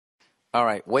All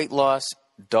right. Weight loss,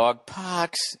 dog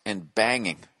pox, and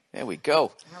banging. There we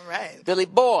go. All right. Billy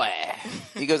Boy.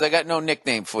 He goes, I got no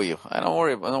nickname for you. Don't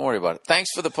worry about it. Thanks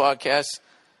for the podcast.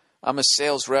 I'm a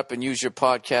sales rep and use your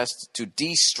podcast to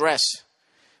de-stress.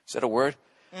 Is that a word?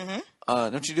 Mm-hmm.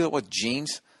 Don't you do it with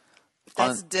jeans?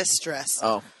 That's distress.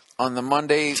 Oh, on the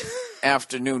Monday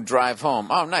afternoon drive home.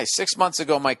 Oh, nice. 6 months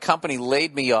ago, my company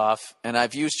laid me off, and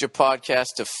I've used your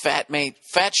podcast to fat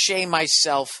shame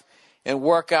myself and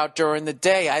work out during the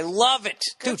day. I love it.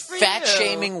 Good Dude, for fat you.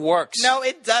 shaming works. No,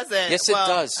 it doesn't. Yes, it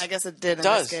does. I guess it did in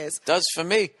this case. It does for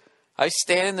me. I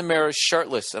stand in the mirror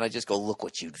shirtless, and I just go, look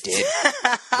what you did.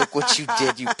 Look what you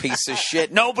did, you piece of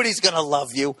shit. Nobody's going to love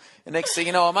you. And next thing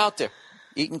you know, I'm out there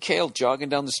eating kale, jogging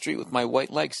down the street with my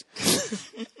white legs.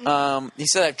 He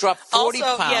said I've dropped 40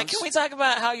 pounds. Yeah, can we talk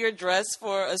about how you're dressed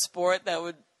for a sport that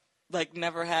would,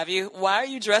 never have you? Why are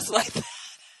you dressed like that?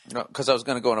 No, because I was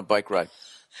going to go on a bike ride.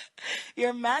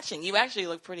 You're matching. You actually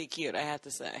look pretty cute, I have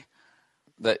to say.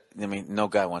 No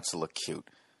guy wants to look cute.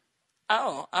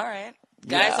 Oh, all right.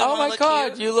 Guys, yeah. don't Oh wanna my look God,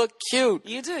 cute. you look cute.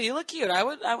 You do. You look cute. I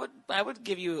would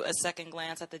give you a second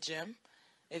glance at the gym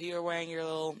if you were wearing your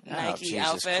little Nike Jesus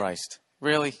outfit. Christ.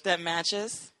 Really? That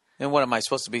matches. And what, am I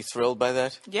supposed to be thrilled by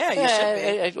that? Yeah, you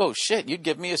should be. Oh, shit, you'd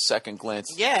give me a second glance.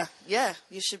 Yeah,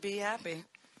 you should be happy.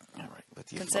 All right,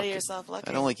 with you Consider yourself lucky.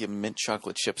 I don't like your mint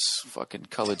chocolate chips fucking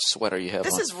colored sweater you have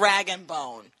This on. is rag and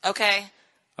bone, okay?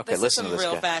 Okay, this listen is to some this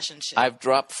real guy. fashion shit. I've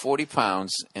dropped 40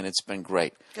 pounds, and it's been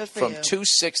great. Good for From you.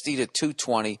 260 to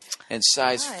 220, and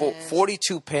size Nice.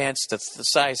 42 pants to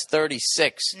size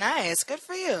 36. Nice. Good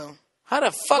for you. How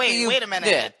the fuck are you? Wait a minute.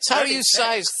 Yeah, how do you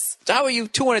 36? How are you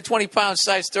 220 pounds,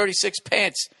 size 36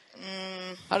 pants?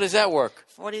 How does that work?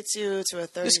 42 to a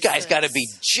 36. This guy's got to be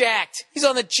jacked. He's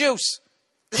on the juice.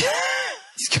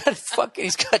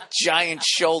 He's got giant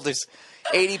shoulders,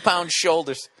 80-pound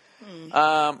shoulders.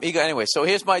 Anyway, so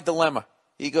here's my dilemma.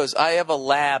 He goes, I have a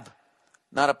lab,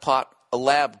 not a pot, a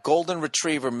lab, golden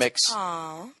retriever mix.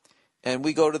 Aww. And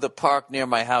we go to the park near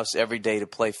my house every day to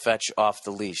play fetch off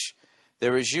the leash.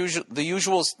 There is the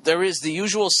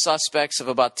usual suspects of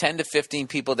about 10 to 15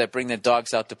 people that bring their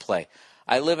dogs out to play.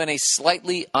 I live in a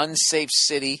slightly unsafe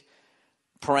city,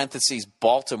 parentheses,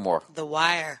 Baltimore. The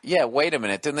Wire. Yeah, wait a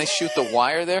minute. Didn't they shoot the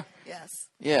wire there? Yes.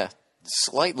 Yeah,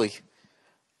 slightly.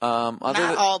 Not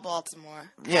all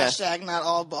Baltimore. Yeah. Hashtag not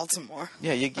all Baltimore.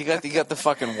 Yeah, you got the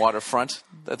fucking waterfront.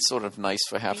 That's sort of nice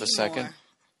for half a second. More.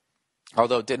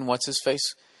 Although, didn't what's his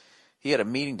face? He had a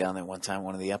meeting down there one time,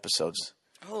 one of the episodes.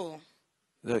 Oh.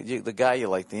 The guy you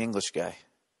like, the English guy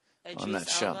on Idris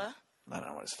that show. Elba? I don't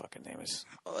know what his fucking name is.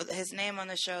 Oh, his name on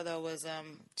the show, though, was,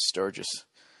 Sturgis.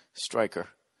 Stryker.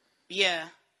 yeah.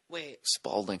 Wait.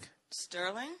 Spalding.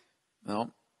 Sterling? No.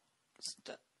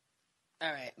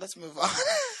 All right, let's move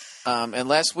on. And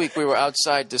last week we were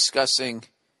outside discussing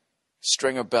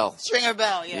Stringer Bell. Stringer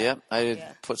Bell, yeah. Yep, I did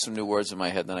put some new words in my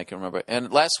head, then I can remember.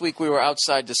 And last week we were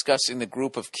outside discussing the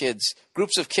groups of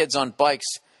kids on bikes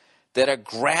that are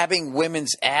grabbing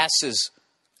women's asses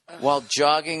while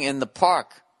jogging in the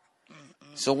park.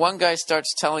 So one guy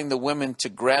starts telling the women to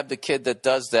grab the kid that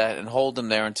does that and hold him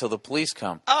there until the police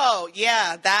come. Oh,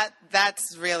 yeah,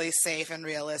 that's really safe and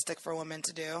realistic for women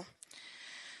to do.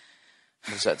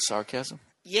 Was that sarcasm?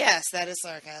 Yes, that is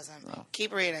sarcasm. Oh.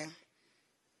 Keep reading.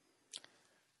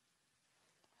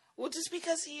 Well, just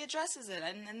because he addresses it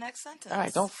in the next sentence. All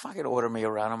right, don't fucking order me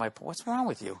around on my... What's wrong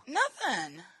with you?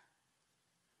 Nothing.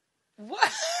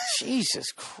 What?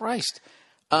 Jesus Christ.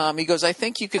 He goes, I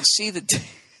think you can see the...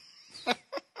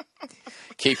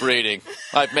 Keep reading.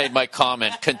 I've made my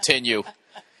comment. Continue.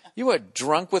 You are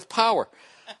drunk with power.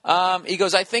 He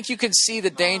goes, I think you can see the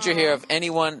danger here of any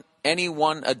one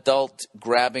adult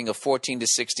grabbing a 14 to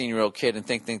 16-year-old kid and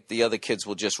think the other kids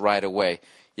will just ride away.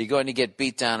 You're going to get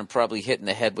beat down and probably hit in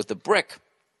the head with a brick.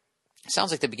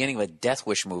 Sounds like the beginning of a Death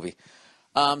Wish movie.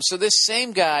 So this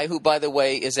same guy, who, by the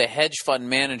way, is a hedge fund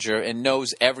manager and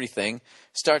knows everything,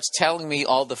 starts telling me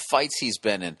all the fights he's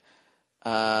been in.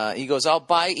 He goes, I'll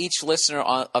buy each listener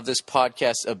of this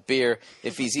podcast a beer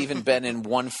if he's even been in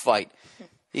one fight.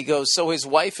 He goes, so his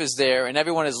wife is there and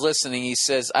everyone is listening. He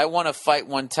says, I want to fight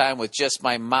one time with just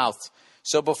my mouth.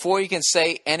 So before you can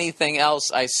say anything else,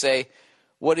 I say,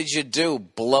 what did you do?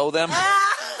 Blow them?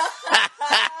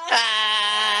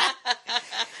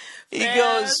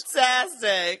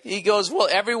 Fantastic. He goes, well,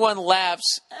 everyone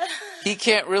laughs. He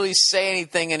can't really say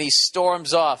anything, and he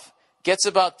storms off. Gets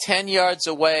about 10 yards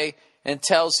away and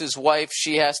tells his wife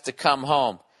she has to come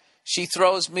home. She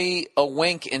throws me a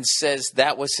wink and says,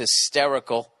 that was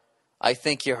hysterical. I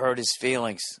think you hurt his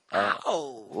feelings.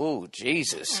 Oh. Oh,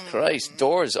 Jesus Christ.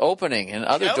 Doors opening and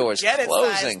other Go doors get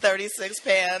closing. It, size 36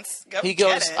 pants. Go He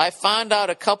get goes, it. I found out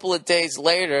a couple of days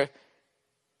later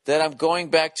that I'm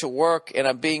going back to work and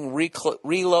I'm being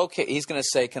relocated. He's going to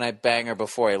say, can I bang her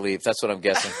before I leave? That's what I'm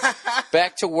guessing.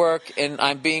 Back to work and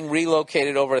I'm being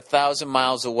relocated over 1,000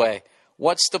 miles away.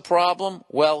 What's the problem?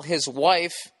 Well, his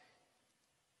wife,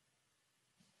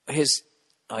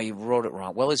 oh, you wrote it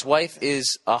wrong. Well, his wife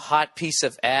is a hot piece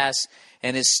of ass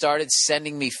and has started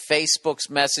sending me Facebook's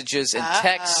messages and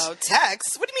texts. Oh,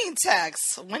 texts? What do you mean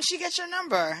texts? When'd she get your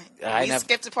number? We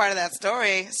skipped a part of that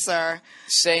story, sir.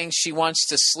 Saying she wants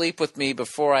to sleep with me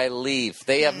before I leave.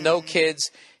 They have no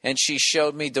kids, and she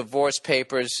showed me divorce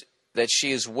papers that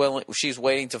she's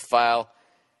waiting to file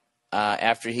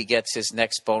after he gets his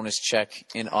next bonus check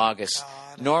in August.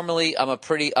 God. Normally, I'm a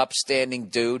pretty upstanding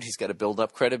dude. He's got to build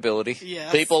up credibility.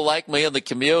 Yes. People like me in the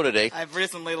community. I've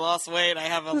recently lost weight. I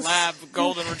have a lab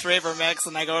golden retriever mix,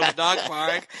 and I go to the dog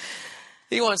park.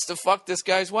 He wants to fuck this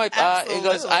guy's wife. He Absolutely.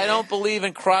 goes, I don't believe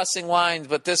in crossing lines,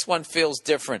 but this one feels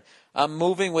different. I'm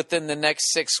moving within the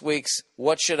next 6 weeks.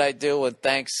 What should I do? And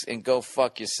thanks, and go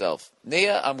fuck yourself.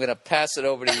 Nia, I'm going to pass it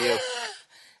over to you.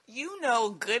 You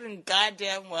know good and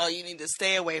goddamn well you need to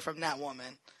stay away from that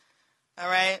woman. All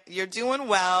right? You're doing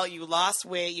well. You lost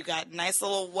weight. You got nice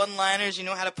little one-liners. You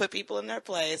know how to put people in their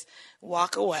place.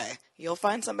 Walk away. You'll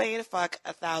find somebody to fuck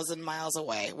 1,000 miles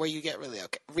away where you get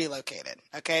relocated.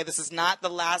 Okay? This is not the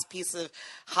last piece of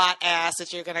hot ass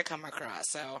that you're going to come across.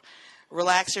 So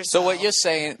relax yourself. So what you're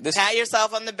saying... Pat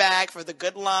yourself on the back for the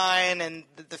good line and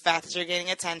the fact that you're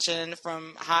getting attention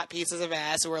from hot pieces of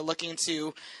ass who are looking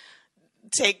to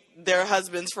take their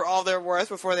husbands for all they're worth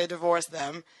before they divorce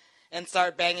them and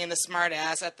start banging the smart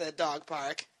ass at the dog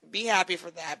park. Be happy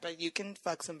for that, but you can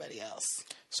fuck somebody else.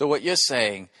 So what you're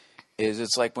saying is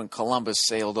it's like when Columbus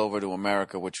sailed over to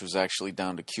America, which was actually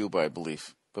down to Cuba, I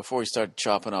believe, before he started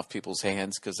chopping off people's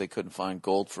hands because they couldn't find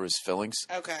gold for his fillings.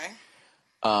 Okay.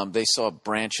 They saw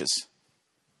branches,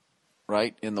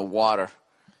 right, in the water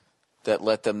that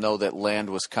let them know that land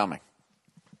was coming.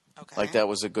 Okay. Like that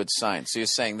was a good sign. So you're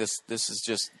saying this is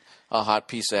just a hot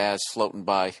piece of ass floating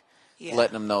by,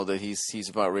 letting him know that he's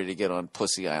about ready to get on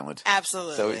Pussy Island.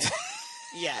 Absolutely. So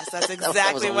yes, that's exactly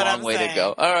that was a what long I'm way saying. to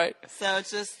go. All right. So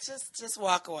just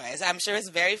walk away. I'm sure it's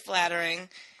very flattering,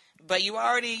 but you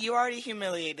already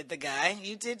humiliated the guy.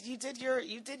 You did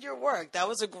your work. That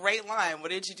was a great line.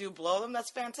 What did you do? Blow them? That's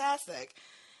fantastic.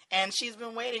 And she's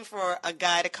been waiting for a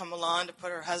guy to come along to put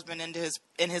her husband in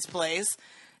his place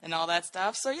and all that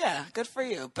stuff. So yeah, good for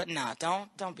you. But no,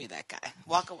 don't be that guy.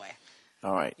 Walk away.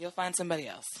 All right. You'll find somebody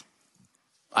else.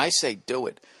 I say do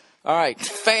it. All right.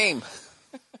 Fame.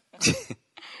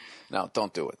 No,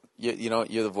 don't do it. You know,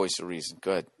 you're the voice of reason.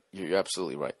 Go ahead. You're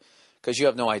absolutely right. Because you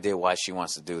have no idea why she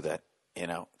wants to do that. You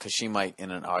know, because she might,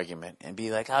 in an argument, and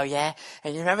be like, oh, yeah,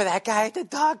 and you remember that guy at the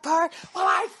dog park? Well,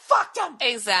 I fucked him.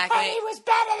 Exactly. And he was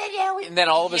better than you. And then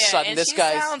all of a sudden, this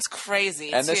guy sounds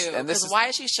crazy, and too. Because why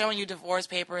is she showing you divorce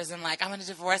papers and, like, I'm going to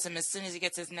divorce him as soon as he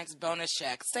gets his next bonus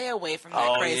check? Stay away from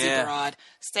that crazy broad.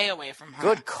 Stay away from her.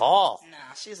 Good call. No,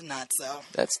 she's nuts, so.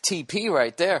 That's TP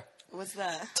right there. What's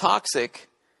that? Toxic.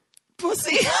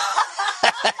 Pussy.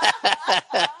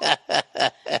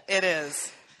 It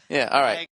is. Yeah, all right.